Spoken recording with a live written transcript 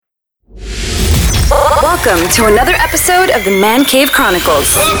Welcome to another episode of the Man Cave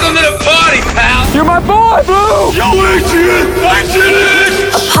Chronicles. Welcome to the party, pal! You're my boy, Blue! Yo, Adrian!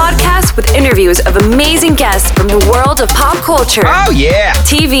 A podcast with interviews of amazing guests from the world of pop culture. Oh, yeah!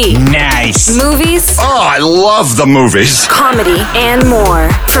 TV. Nice! Movies. Oh, I love the movies! Comedy and more.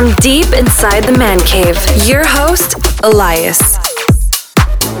 From deep inside the Man Cave, your host, Elias.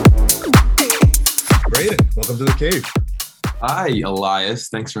 Braeden, welcome to the cave. Hi, Elias.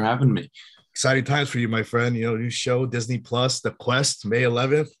 Thanks for having me. Exciting times for you, my friend. You know, new show, Disney Plus, The Quest, May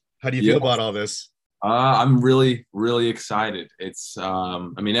 11th. How do you feel about all this? I'm really, really excited. It's,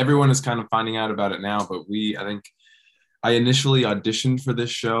 everyone is kind of finding out about it now, but I initially auditioned for this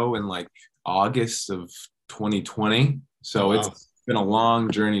show in like August of 2020. So Wow. It's been a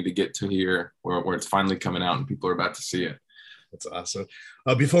long journey to get to here where it's finally coming out and people are about to see it. That's awesome.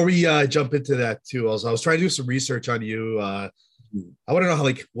 Before we jump into that too, I was trying to do some research on you. I want to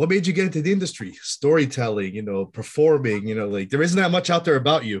know what made you get into the industry? Storytelling, performing, there isn't that much out there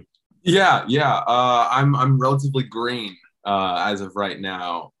about you. Yeah. I'm relatively green as of right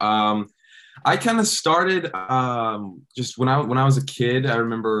now. I kind of started just when I was a kid. I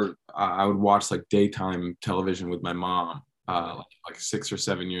remember I would watch like daytime television with my mom, like 6 or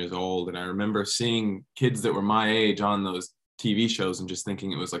 7 years old, and I remember seeing kids that were my age on those TV shows and just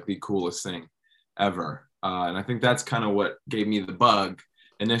thinking it was like the coolest thing ever. And I think that's kind of what gave me the bug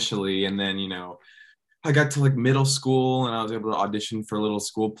initially. And then, I got to like middle school and I was able to audition for little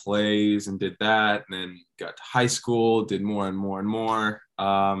school plays and did that. And then got to high school, did more and more and more.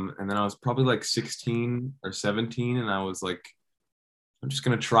 And then I was probably like 16 or 17. And I was like, I'm just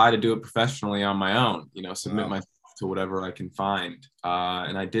going to try to do it professionally on my own, submit myself to whatever I can find.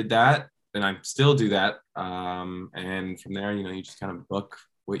 And I did that and I still do that. And from there, you just kind of book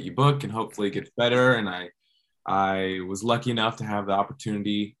what you book and hopefully it gets better. And I was lucky enough to have the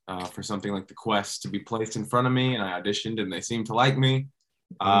opportunity for something like The Quest to be placed in front of me, and I auditioned and they seemed to like me.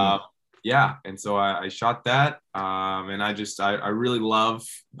 And so I shot that, and I really love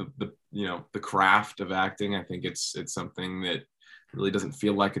the craft of acting. I think it's something that really doesn't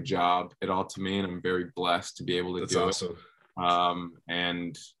feel like a job at all to me, and I'm very blessed to be able to do awesome.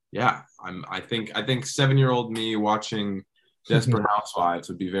 it. I think 7-year-old me watching Desperate Housewives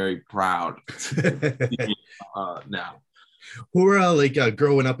would be very proud now. Who are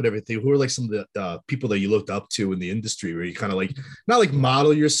growing up and everything? Who are like some of the people that you looked up to in the industry, where you kind of like not like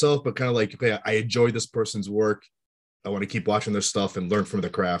model yourself, but kind of like, okay, I enjoy this person's work. I want to keep watching their stuff and learn from the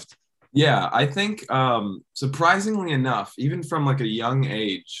craft. Yeah, I think surprisingly enough, even from like a young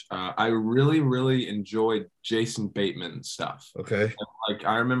age, I really, really enjoyed Jason Bateman's stuff. Okay. And, like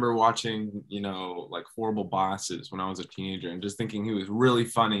I remember watching, like Horrible Bosses when I was a teenager and just thinking he was really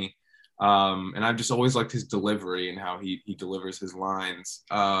funny. And I've just always liked his delivery and how he delivers his lines.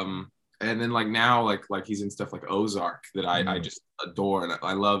 And then like now, like he's in stuff like Ozark that I just adore. And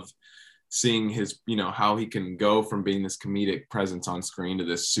I love seeing his, how he can go from being this comedic presence on screen to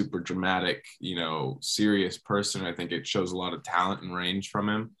this super dramatic, serious person. I think it shows a lot of talent and range from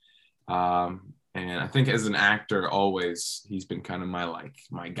him. And I think as an actor, always, he's been kind of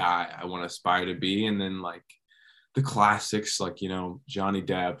my guy I want to aspire to be. And then like the classics, like, Johnny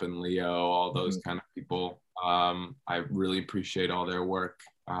Depp and Leo, all those kind of people. I really appreciate all their work.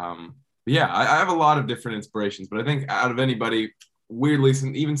 I have a lot of different inspirations, but I think out of anybody, weirdly,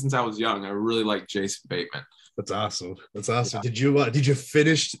 even since I was young, I really like Jason Bateman. That's awesome. Yeah. Did you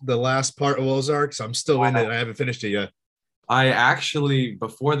finish the last part of Ozark? I'm still in it. I haven't finished it yet. I actually,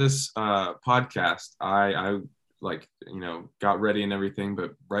 before this podcast, I got ready and everything,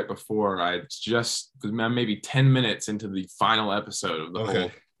 but right before I just maybe 10 minutes into the final episode of the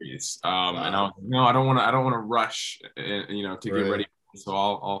whole series. Wow. And I was like, no, I don't want to rush, to get ready.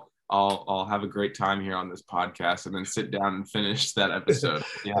 So I'll have a great time here on this podcast and then sit down and finish that episode.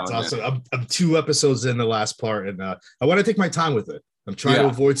 That's awesome. I'm 2 episodes in the last part, and I want to take my time with it. I'm trying to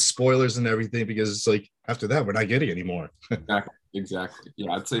avoid spoilers and everything because it's like after that we're not getting any more. Exactly.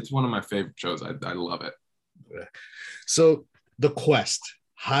 Yeah, I'd say it's one of my favorite shows. I love it. So The Quest,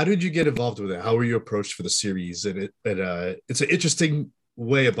 how did you get involved with it? How were you approached for the series? And it's an interesting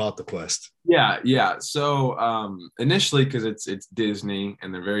way about The Quest. Yeah. So initially, because it's Disney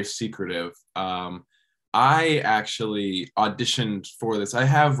and they're very secretive, I actually auditioned for this. I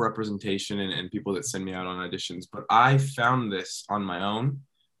have representation and people that send me out on auditions, but I found this on my own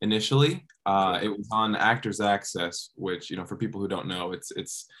initially. It was on Actors Access, which, for people who don't know,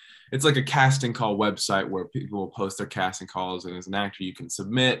 it's like a casting call website where people will post their casting calls, and as an actor you can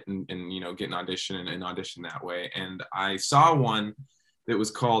submit and get an audition and audition that way. And I saw one that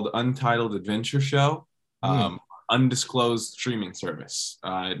was called Untitled Adventure Show, undisclosed streaming service.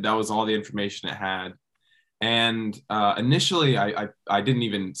 That was all the information it had. And initially, I didn't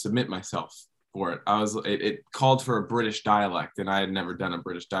even submit myself for it. It called for a British dialect, and I had never done a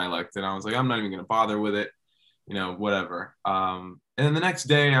British dialect, and I was like, I'm not even going to bother with it, whatever. And then the next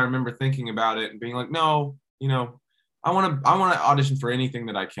day, I remember thinking about it and being like, no, I want to audition for anything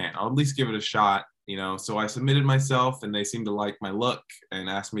that I can. I'll at least give it a shot, So I submitted myself, and they seemed to like my look and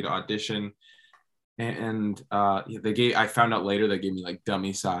asked me to audition. And I found out later they gave me like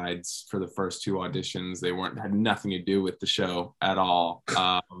dummy sides for the first two auditions. They had nothing to do with the show at all.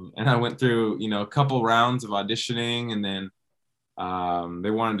 And I went through, a couple rounds of auditioning, and then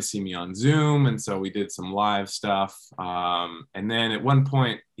they wanted to see me on Zoom. And so we did some live stuff. And then at one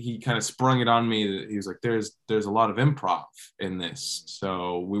point he kind of sprung it on me that he was like, there's a lot of improv in this.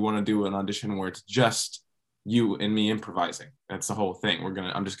 So we want to do an audition where it's just you and me improvising. That's the whole thing.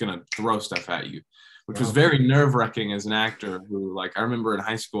 I'm just going to throw stuff at you, which was very nerve-wracking as an actor who, like, I remember in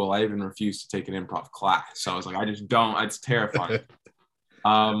high school, I even refused to take an improv class. So I was like, it's terrifying.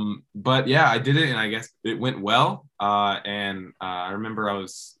 But yeah, I did it, and I guess it went well. And I remember I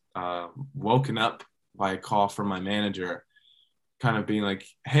was woken up by a call from my manager kind of being like,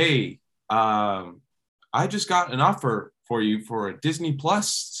 hey, I just got an offer for you for a Disney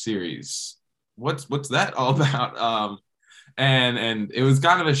Plus series. What's that all about? And it was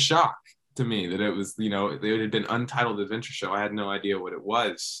kind of a shock to me that it was, it had been Untitled Adventure Show. I had no idea what it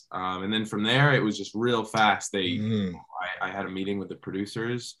was. And then from there, it was just real fast. I had a meeting with the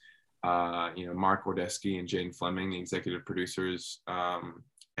producers, Mark Wardesky and Jane Fleming, the executive producers.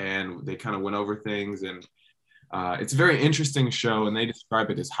 And they kind of went over things, and it's a very interesting show, and they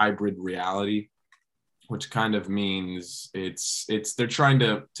describe it as hybrid reality, which kind of means they're trying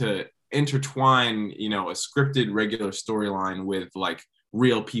to intertwine, a scripted regular storyline with like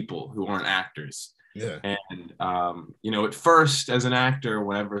real people who aren't actors. Yeah. And at first, as an actor,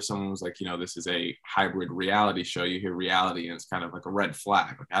 whenever someone was like, this is a hybrid reality show, you hear reality and it's kind of like a red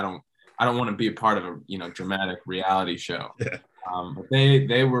flag. Like, I don't want to be a part of a dramatic reality show. Yeah. But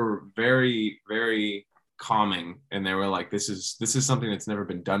they were very, very calming, and they were like, this is something that's never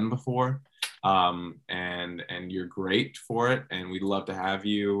been done before. And you're great for it, and we'd love to have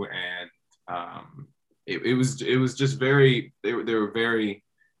you. And it was just very, they were very,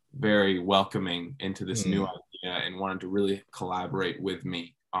 very welcoming into this new idea, and wanted to really collaborate with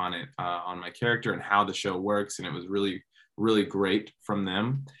me on it, on my character and how the show works. And it was really, really great from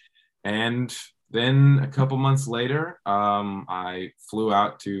them. And then a couple months later, I flew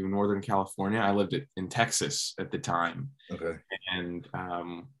out to Northern California. I lived in Texas at the time. Okay. And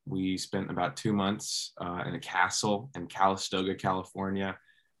we spent about 2 months in a castle in Calistoga, California,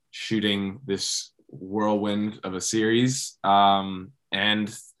 shooting this whirlwind of a series.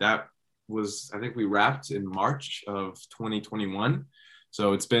 And that was, I think we wrapped in March of 2021.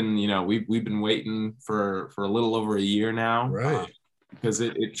 So it's been, we've been waiting for a little over a year now. Right. Because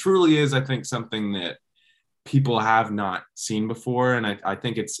it truly is, I think, something that people have not seen before. And I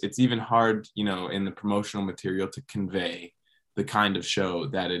think it's even hard, in the promotional material to convey the kind of show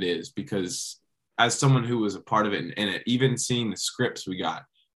that it is, because as someone who was a part of it, and even seeing the scripts we got,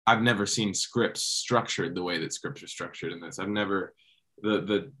 I've never seen scripts structured the way that scripts are structured in this. I've never,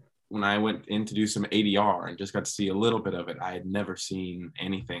 when I went in to do some ADR and just got to see a little bit of it, I had never seen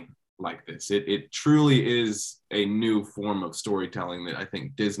anything like this. It truly is a new form of storytelling that I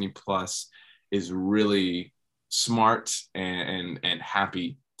think Disney Plus is really smart and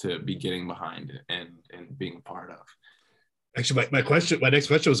happy to be getting behind and being a part of. Actually, my next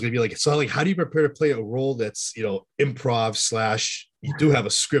question was going to be like, so like, how do you prepare to play a role that's, improv / you do have a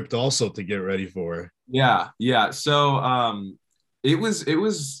script also to get ready for? Yeah. So it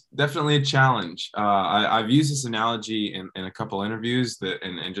was definitely a challenge. I've used this analogy in a couple interviews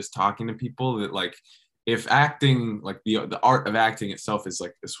and just talking to people that, like, if acting, like the art of acting itself is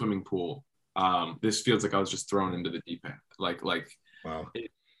like a swimming pool, this feels like I was just thrown into the deep end. Like, wow.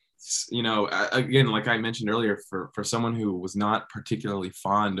 Again, like I mentioned earlier, for someone who was not particularly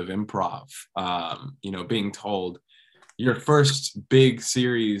fond of improv, being told your first big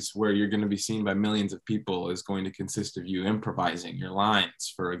series where you're going to be seen by millions of people is going to consist of you improvising your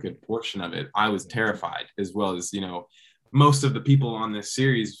lines for a good portion of it. I was terrified, as well as, most of the people on this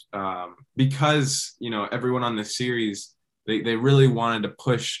series, because, everyone on this series, they really wanted to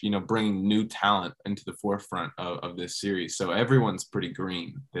push, bringing new talent into the forefront of this series. So everyone's pretty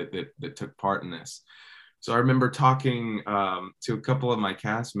green that took part in this. So I remember talking to a couple of my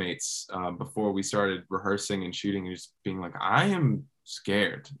castmates before we started rehearsing and shooting, and just being like, I am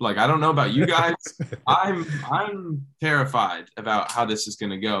scared. Like, I don't know about you guys. I'm terrified about how this is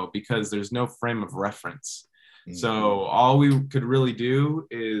going to go, because there's no frame of reference. Mm-hmm. So all we could really do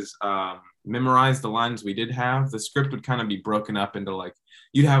is memorize the lines we did have, the script would kind of be broken up into like,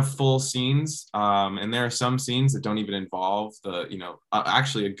 you'd have full scenes. And there are some scenes that don't even involve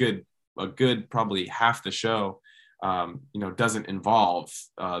actually a good probably half the show, doesn't involve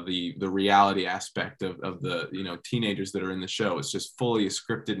the reality aspect of the, teenagers that are in the show. It's just fully a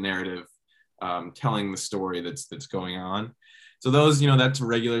scripted narrative, telling the story that's going on. So those, that's a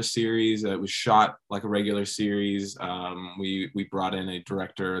regular series. It was shot like a regular series. We brought in a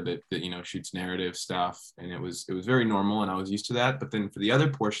director that shoots narrative stuff, and it was very normal, and I was used to that. But then for the other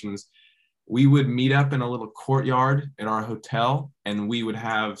portions, we would meet up in a little courtyard at our hotel, and we would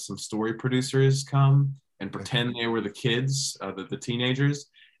have some story producers come and pretend they were the kids, the teenagers,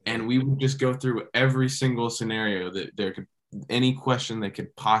 and we would just go through every single scenario that there could, any question they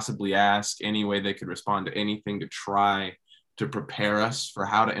could possibly ask, any way they could respond to anything, to try to prepare us for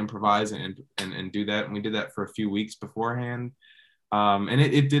how to improvise and do that. And we did that for a few weeks beforehand. And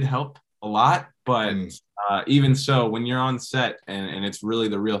it did help a lot, but even so, when you're on set and it's really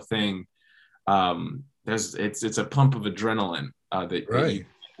the real thing, it's a pump of adrenaline that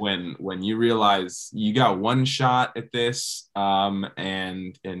when you realize you got one shot at this,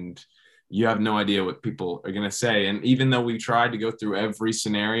 and you have no idea what people are going to say. And even though we tried to go through every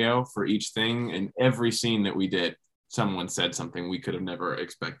scenario for each thing, and every scene that we did, someone said something we could have never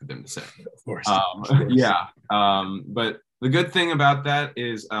expected them to say. Of course. Yeah. But the good thing about that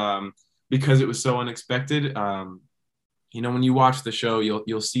is, because it was so unexpected, when you watch the show,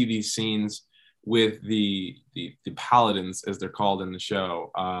 you'll see these scenes with the paladins, as they're called in the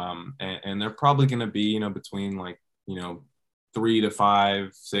show. And they're probably going to be, between 3 to 5,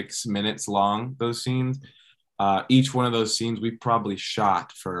 6 minutes long, those scenes. Each one of those scenes we probably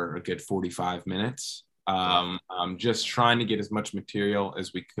shot for a good 45 minutes. Just trying to get as much material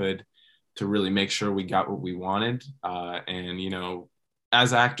as we could to really make sure we got what we wanted. And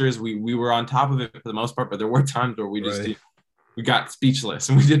as actors, we were on top of it for the most part, but there were times where we just we got speechless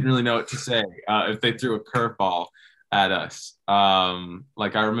and we didn't really know what to say if they threw a curveball at us.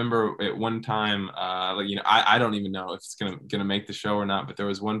 Like I remember at one time, I don't even know if it's gonna make the show or not, but there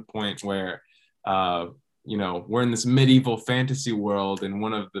was one point where we're in this medieval fantasy world, and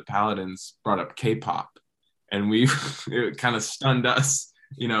one of the paladins brought up K-pop, and it kind of stunned us,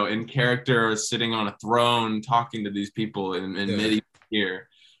 in character, sitting on a throne talking to these people in medieval gear,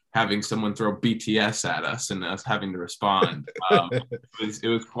 having someone throw BTS at us and us having to respond. It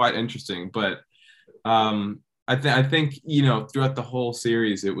was quite interesting, but I think throughout the whole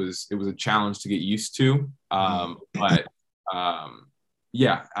series it was a challenge to get used to. But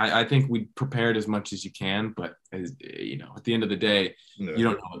yeah, I think we prepared as much as you can, but at the end of the day, you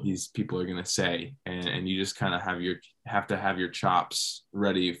don't know what these people are going to say, and you just kind of have to have your chops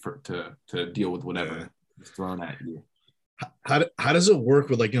ready to deal with whatever is thrown at you. How does it work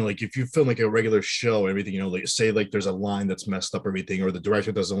with if you film like a regular show, everything, say there's a line that's messed up, everything, or the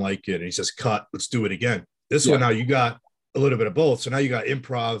director doesn't like it and he says cut, let's do it again. This one, now you got a little bit of both, so now you got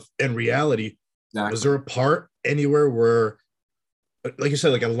improv and reality. Exactly. Was there a part anywhere where, like you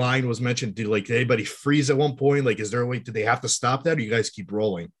said, like a line was mentioned, did anybody freeze at one point? Is there a way, did they have to stop that, or you guys keep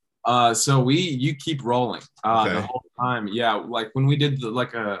rolling? So you keep rolling the whole time. Yeah, like when we did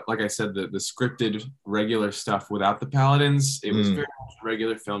like I said, the scripted regular stuff without the paladins, it was very much a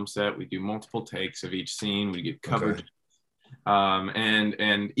regular film set. We do multiple takes of each scene. We get coverage.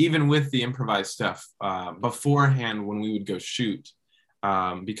 And even with the improvised stuff, beforehand when we would go shoot,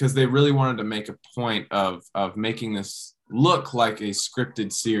 because they really wanted to make a point of making this look like a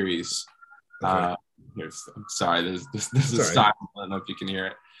scripted series. I'm sorry, there's a style. I don't know if you can hear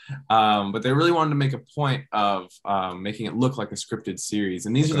it. But they really wanted to make a point of making it look like a scripted series.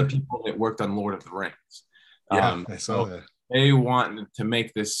 And these are the people that worked on Lord of the Rings. I saw that. They wanted to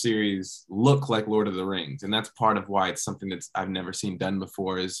make this series look like Lord of the Rings. And that's part of why it's something I've never seen done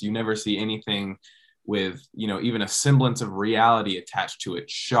before, is you never see anything with, even a semblance of reality attached to it,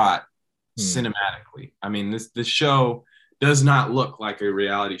 shot cinematically. I mean, this show does not look like a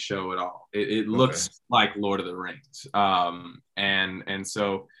reality show at all. It looks like Lord of the Rings. And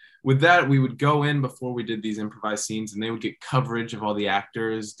so with that, we would go in before we did these improvised scenes, and they would get coverage of all the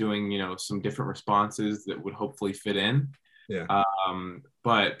actors doing, some different responses that would hopefully fit in. Yeah.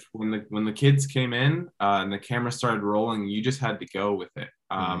 But when the kids came in and the camera started rolling, you just had to go with it.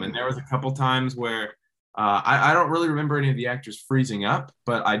 And there was a couple times where I don't really remember any of the actors freezing up,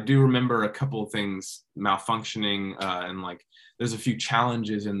 but I do remember a couple of things malfunctioning, and there's a few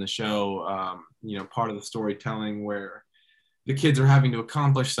challenges in the show, part of the storytelling where the kids are having to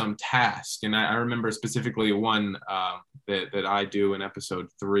accomplish some task. And I remember specifically one that I do in episode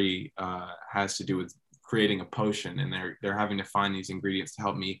 3 has to do with creating a potion, and they're having to find these ingredients to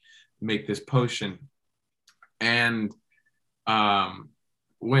help me make this potion. And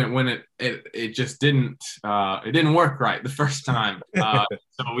when it just didn't work right the first time.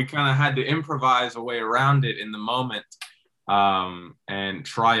 So we kind of had to improvise a way around it in the moment, and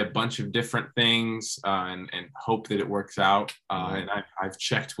try a bunch of different things, and hope that it works out. And I've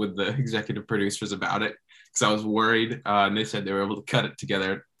checked with the executive producers about it, because I was worried, and they said they were able to cut it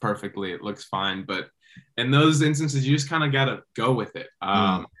together perfectly. It looks fine. But in those instances, you just kind of got to go with it,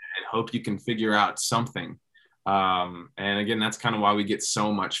 and hope you can figure out something. And again, that's kind of why we get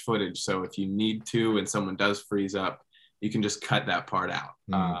so much footage. So if you need to, and someone does freeze up, you can just cut that part out.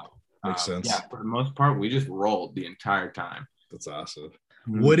 Makes sense. Yeah, for the most part, we just rolled the entire time. That's awesome.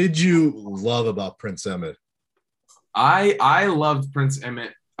 What did you love about Prince Emmett? I loved Prince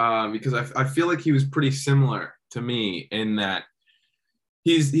Emmett because I feel like he was pretty similar to me in that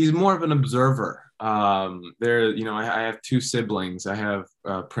he's more of an observer. I have two siblings. I have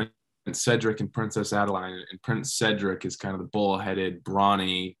Prince Cedric and Princess Adeline, and Prince Cedric is kind of the bull-headed,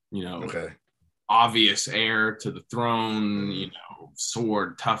 brawny, obvious heir to the throne,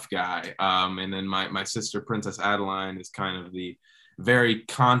 sword tough guy. And then my sister Princess Adeline is kind of the very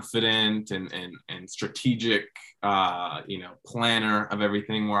confident and strategic, planner of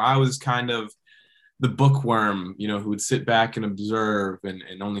everything, where I was kind of the bookworm, who would sit back and observe and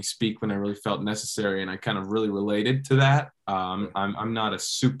only speak when I really felt necessary. And I kind of really related to that. I'm not a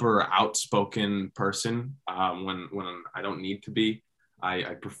super outspoken person when I don't need to be.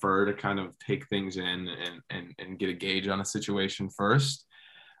 I prefer to kind of take things in and get a gauge on a situation first.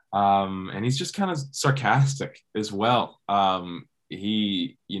 And he's just kind of sarcastic as well.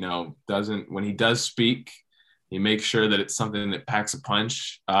 He, doesn't, when he does speak, he makes sure that it's something that packs a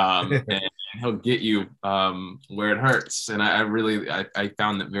punch, and he'll get you where it hurts. And I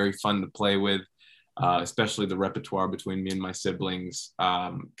found that very fun to play with, especially the repertoire between me and my siblings,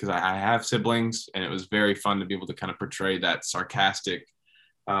 because I have siblings, and it was very fun to be able to kind of portray that sarcastic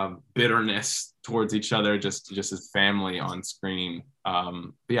bitterness towards each other, just as family on screen.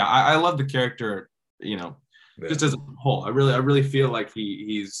 But yeah, I love the character, just as a whole. I really feel like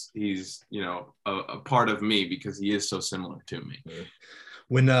he's a part of me, because he is so similar to me.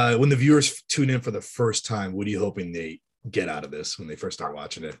 When the viewers tune in for the first time, what are you hoping they get out of this when they first start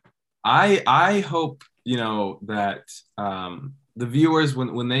watching it? I hope that the viewers,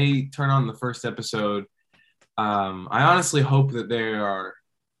 when they turn on the first episode, I honestly hope that they are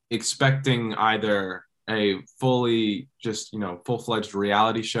expecting either a fully full-fledged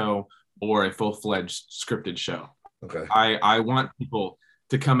reality show or a full-fledged scripted show. Okay. I want people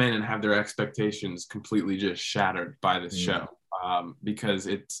to come in and have their expectations completely just shattered by this show, because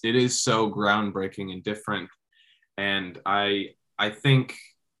it is so groundbreaking and different. And I think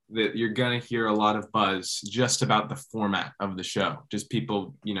that you're going to hear a lot of buzz just about the format of the show. Just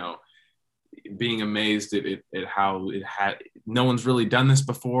people, being amazed at how it had, no one's really done this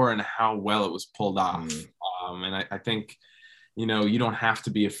before, and how well it was pulled off. And I think, you don't have to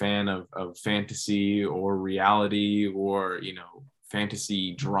be a fan of fantasy or reality or,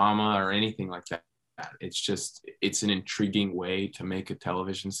 fantasy drama or anything like that. It's an intriguing way to make a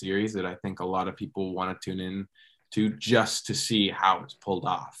television series that I think a lot of people want to tune in to, just to see how it's pulled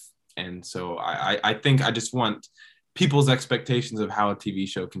off. And so I think I just want people's expectations of how a TV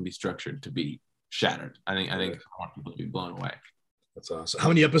show can be structured to be shattered. I think I want people to be blown away. That's awesome. How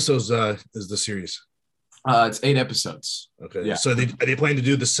many episodes is the series? It's 8 episodes. Okay. Yeah. So are they planning to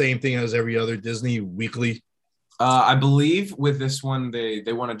do the same thing as every other Disney weekly? I believe with this one,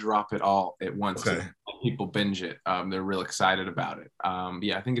 they want to drop it all at once. Okay. So people binge it. They're real excited about it.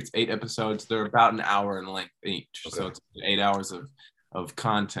 Yeah, I think it's 8 episodes. They're about an hour in length each. Okay. So it's 8 hours of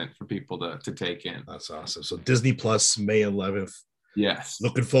content for people to take in. That's awesome. So Disney Plus, May 11th. Yes.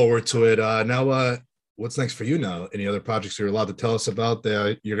 Looking forward to it. Now, what's next for you now? Any other projects you're allowed to tell us about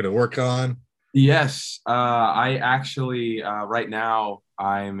that you're going to work on? Yes. I actually, right now,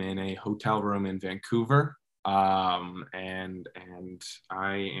 I'm in a hotel room in Vancouver. And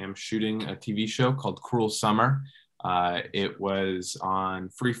I am shooting a TV show called Cruel Summer. It was on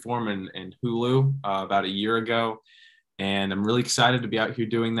Freeform and Hulu about a year ago. And I'm really excited to be out here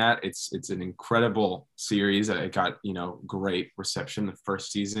doing that. It's an incredible series. It got, great reception the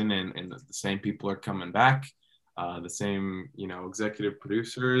first season, and the same people are coming back, the same, executive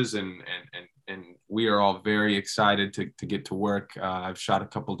producers, and we are all very excited to get to work. I've shot a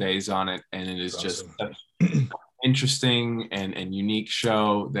couple days on it, and it is just an interesting and unique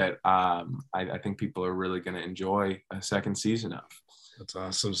show that I think people are really going to enjoy a second season of. That's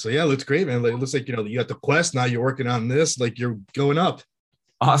awesome. So yeah, it looks great, man. It looks like, you got the quest. Now you're working on this, like you're going up.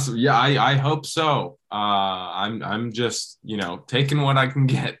 Awesome. Yeah, I hope so. I'm just, taking what I can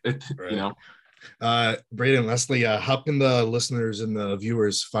get, Right. Braeden, lastly, how can the listeners and the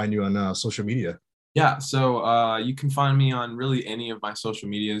viewers find you on social media? Yeah, so you can find me on really any of my social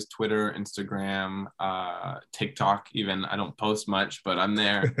medias, Twitter, Instagram, TikTok even. I don't post much, but I'm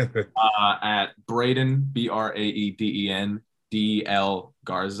there at Braeden, Braeden, DL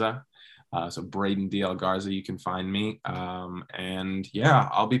Garza. So Braeden De La Garza, you can find me. And yeah,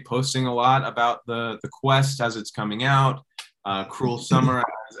 I'll be posting a lot about the quest as it's coming out. Cruel Summer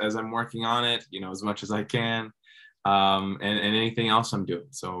as I'm working on it, as much as I can. And anything else I'm doing.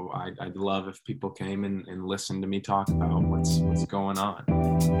 So I'd love if people came and listened to me talk about what's going on.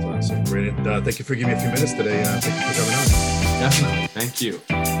 So Braeden, thank you for giving me a few minutes today. Thank you for coming on. Definitely. Thank you.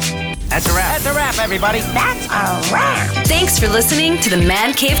 That's a wrap. That's a wrap, everybody. That's a wrap. Thanks for listening to the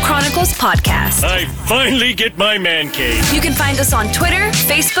Man Cave Chronicles podcast. I finally get my man cave. You can find us on Twitter,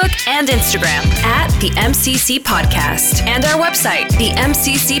 Facebook, and Instagram at the MCC Podcast and our website,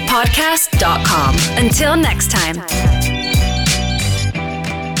 themccpodcast.com. Until next time.